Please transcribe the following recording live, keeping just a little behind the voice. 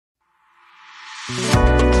The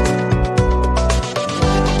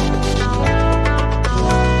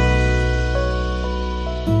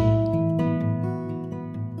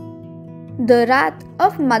Wrath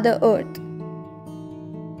of Mother Earth.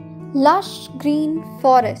 Lush green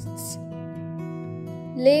forests,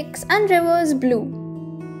 lakes and rivers blue.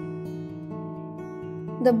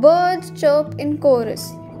 The birds chirp in chorus.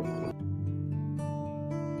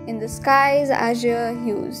 In the sky's azure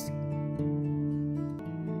hues.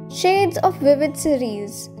 Shades of vivid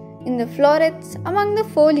cerise in the florets among the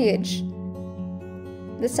foliage.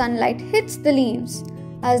 The sunlight hits the leaves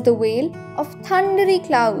as the wail of thundery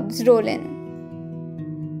clouds roll in.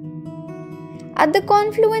 At the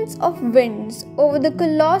confluence of winds over the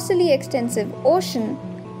colossally extensive ocean,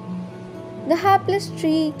 the hapless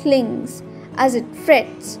tree clings as it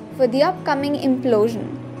frets for the upcoming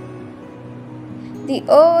implosion. The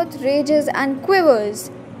earth rages and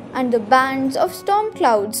quivers, and the bands of storm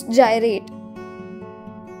clouds gyrate.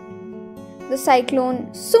 The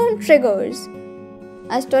cyclone soon triggers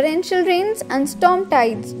as torrential rains and storm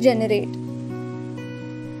tides generate.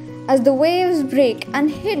 As the waves break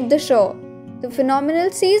and hit the shore, the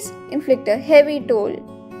phenomenal seas inflict a heavy toll.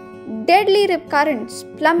 Deadly rip currents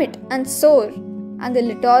plummet and soar, and the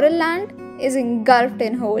littoral land is engulfed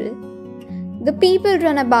in whole. The people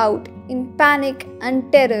run about in panic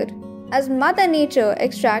and terror as Mother Nature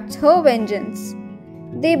extracts her vengeance.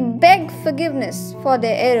 They beg forgiveness for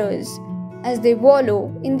their errors as they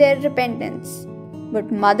wallow in their repentance.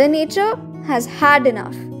 But Mother Nature has had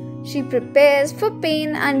enough. She prepares for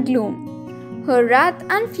pain and gloom. Her wrath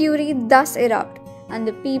and fury thus erupt, and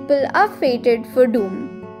the people are fated for doom.